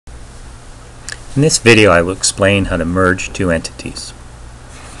In this video I will explain how to merge two entities.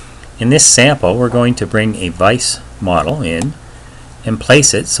 In this sample we're going to bring a vise model in and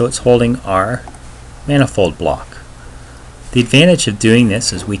place it so it's holding our manifold block. The advantage of doing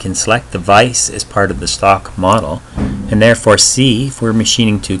this is we can select the vise as part of the stock model and therefore see if we're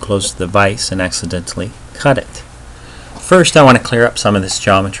machining too close to the vise and accidentally cut it. First I want to clear up some of this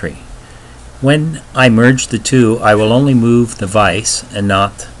geometry. When I merge the two, I will only move the vise and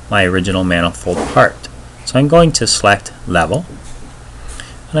not my original manifold part. So I'm going to select level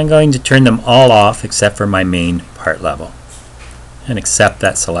and I'm going to turn them all off except for my main part level and accept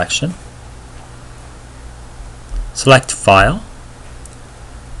that selection. Select file,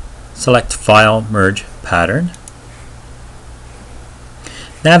 select file merge pattern,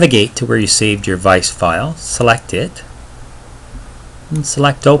 navigate to where you saved your vise file, select it and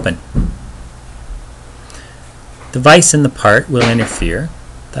select open. The vise and the part will interfere.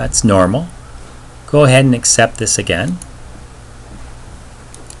 That's normal. Go ahead and accept this again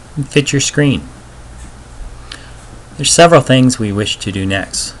and fit your screen. There's several things we wish to do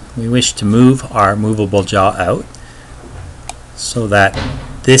next. We wish to move our movable jaw out so that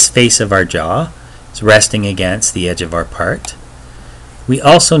this face of our jaw is resting against the edge of our part. We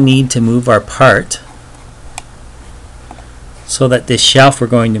also need to move our part so that this shelf we're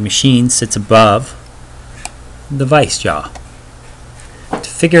going to machine sits above the vise jaw. To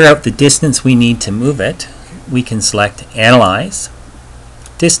figure out the distance we need to move it, we can select Analyze,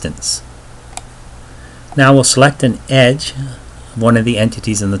 Distance. Now we'll select an edge of one of the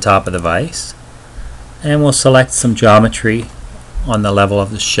entities in the top of the vise and we'll select some geometry on the level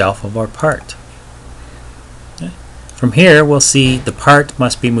of the shelf of our part. Okay. From here we'll see the part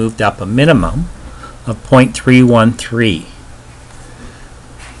must be moved up a minimum of 0.313.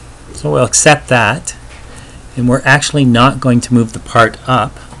 So we'll accept that. And we're actually not going to move the part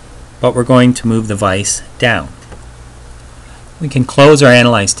up, but we're going to move the vise down. We can close our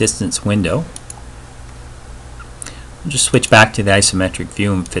Analyze Distance window. We'll just switch back to the isometric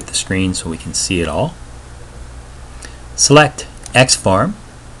view and fit the screen so we can see it all. Select X-Form,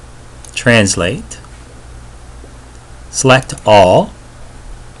 Translate, select All.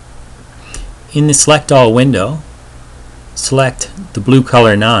 In the Select All window, select the blue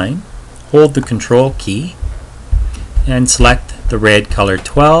color 9, hold the Control key, and select the red color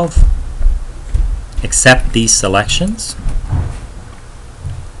 12. Accept these selections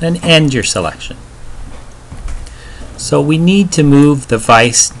then end your selection. So we need to move the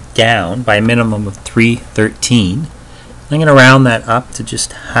vise down by a minimum of 313. I'm going to round that up to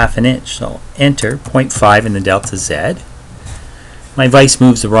just half an inch, so enter 0.5 in the delta Z. My vise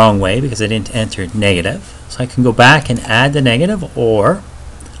moves the wrong way because I didn't enter negative, so I can go back and add the negative, or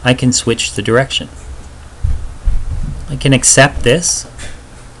I can switch the direction. I can accept this.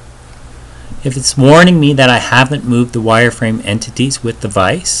 If it's warning me that I haven't moved the wireframe entities with the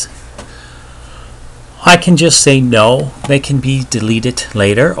vise, I can just say no, they can be deleted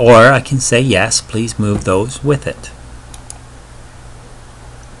later, or I can say yes, please move those with it.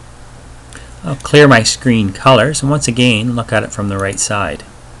 I'll clear my screen colors and once again look at it from the right side.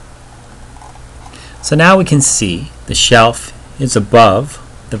 So now we can see the shelf is above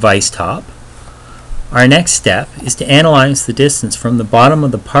the vise top. Our next step is to analyze the distance from the bottom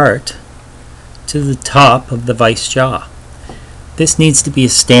of the part to the top of the vise jaw. This needs to be a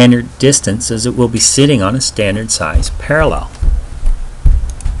standard distance as it will be sitting on a standard size parallel.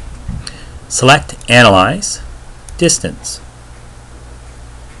 Select Analyze, Distance.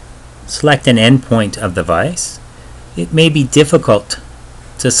 Select an endpoint of the vise. It may be difficult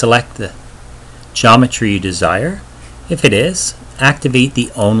to select the geometry you desire. If it is, activate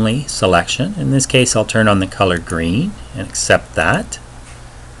the Only selection. In this case I'll turn on the color green and accept that,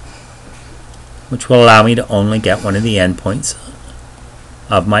 which will allow me to only get one of the endpoints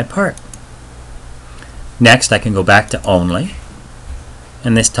of my part. Next I can go back to Only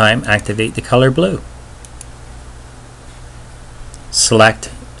and this time activate the color blue. Select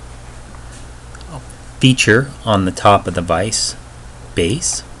a feature on the top of the vise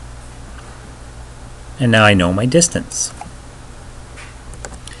base and now I know my distance.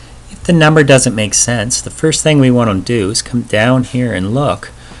 If the number doesn't make sense, the first thing we want to do is come down here and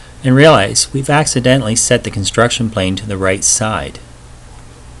look and realize we've accidentally set the construction plane to the right side.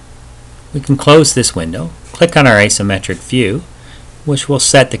 We can close this window, click on our isometric view, which will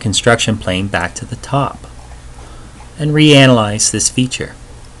set the construction plane back to the top, and reanalyze this feature.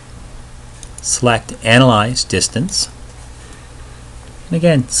 Select Analyze Distance, and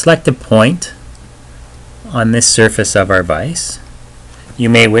again select a point on this surface of our vise. You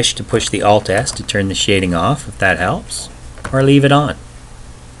may wish to push the Alt S to turn the shading off if that helps, or leave it on.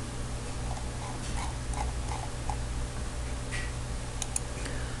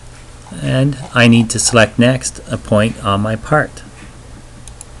 and I need to select next a point on my part.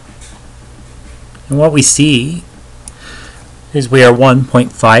 And what we see is we are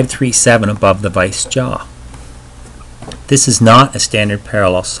 1.537 above the vise jaw. This is not a standard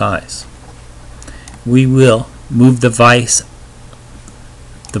parallel size. We will move the vise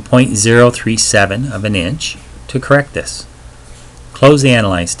the 0.037 of an inch to correct this. Close the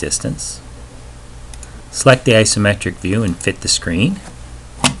analyze distance. Select the isometric view and fit the screen.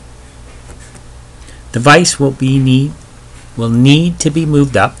 The vise will need to be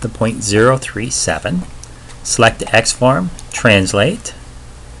moved up the 0.037. Select the X form, translate.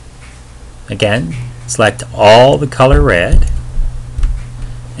 Again, select all the color red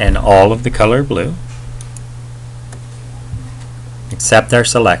and all of the color blue. Accept our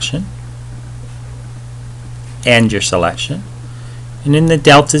selection. End your selection. And in the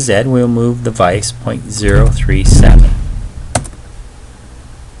delta Z, we'll move the vise 0.037.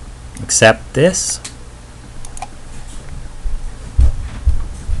 Accept this.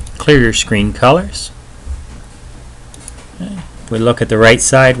 Clear your screen colors. If we look at the right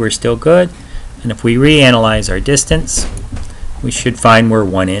side, we're still good. And if we reanalyze our distance, we should find we're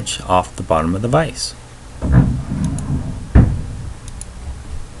 1 inch off the bottom of the vise.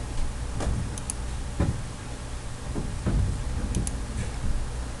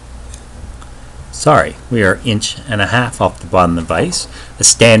 Sorry, we are 1.5 inches off the bottom of the vise, a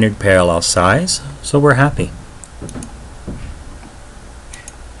standard parallel size, so we're happy.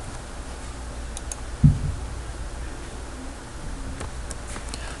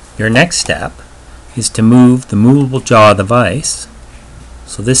 Your next step is to move the movable jaw of the vise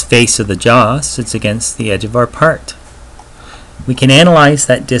so this face of the jaw sits against the edge of our part. We can analyze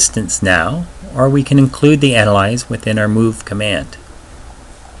that distance now, or we can include the analyze within our move command.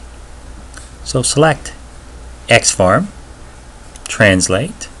 So select X form,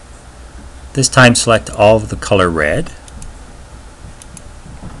 translate. This time select all of the color red.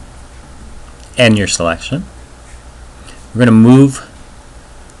 End your selection. We're going to move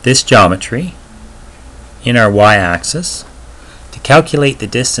this geometry in our y-axis. To calculate the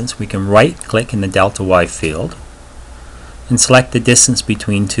distance, we can right-click in the delta y field and select the distance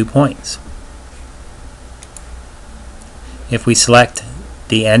between 2 points. If we select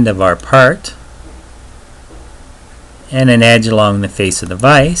the end of our part and an edge along the face of the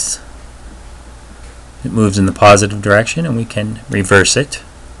vise, it moves in the positive direction, and we can reverse it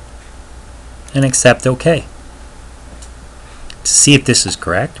and accept OK. To see if this is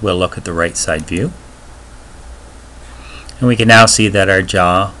correct, we'll look at the right side view, and we can now see that our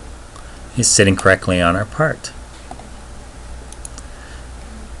jaw is sitting correctly on our part.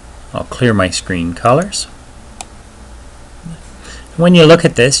 I'll clear my screen colors. When you look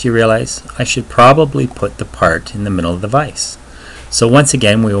at this, you realize I should probably put the part in the middle of the vise. So once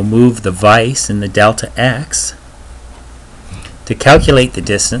again, we will move the vise in the delta X. To calculate the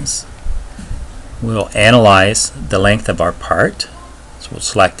distance, we'll analyze the length of our part. So we'll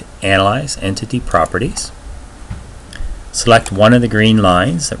select Analyze, Entity, Properties. Select one of the green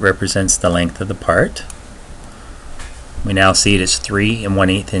lines that represents the length of the part. We now see it as 3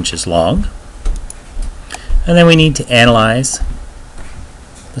 1/8 inches long. And then we need to analyze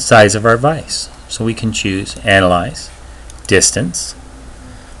the size of our vise. So we can choose Analyze, Distance.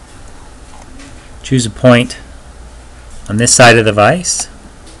 Choose a point on this side of the vise.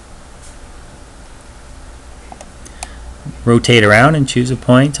 Rotate around and choose a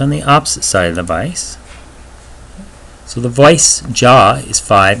point on the opposite side of the vise. So the vise jaw is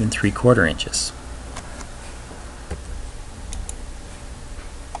 5 3/4 inches.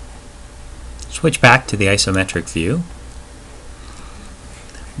 Switch back to the isometric view.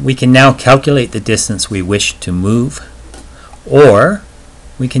 We can now calculate the distance we wish to move, or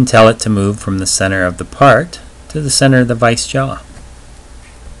we can tell it to move from the center of the part to the center of the vise jaw.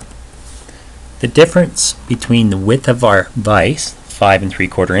 The difference between the width of our vise, 5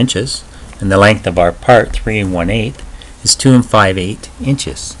 3/4 inches, and the length of our part, 3 1/8, is 2 5/8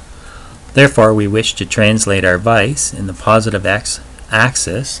 inches. Therefore, we wish to translate our vise in the positive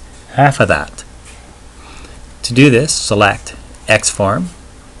x-axis, half of that. To do this, select X form,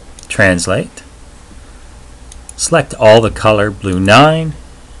 translate, select all the color blue 9,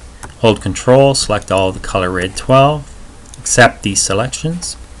 hold Control, select all the color red 12, accept these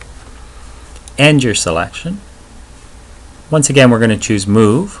selections, end your selection. Once again, we're going to choose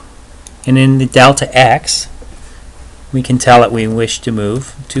Move, and in the delta X, we can tell it we wish to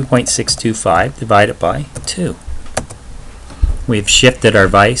move 2.625 divided by 2. We've shifted our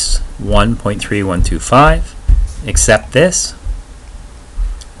vise 1.3125. Accept this.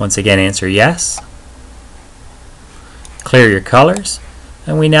 Once again, answer yes. Clear your colors.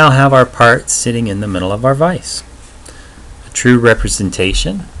 And we now have our part sitting in the middle of our vise. A true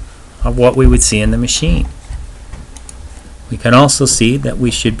representation of what we would see in the machine. We can also see that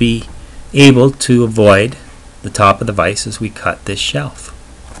we should be able to avoid the top of the vise as we cut this shelf.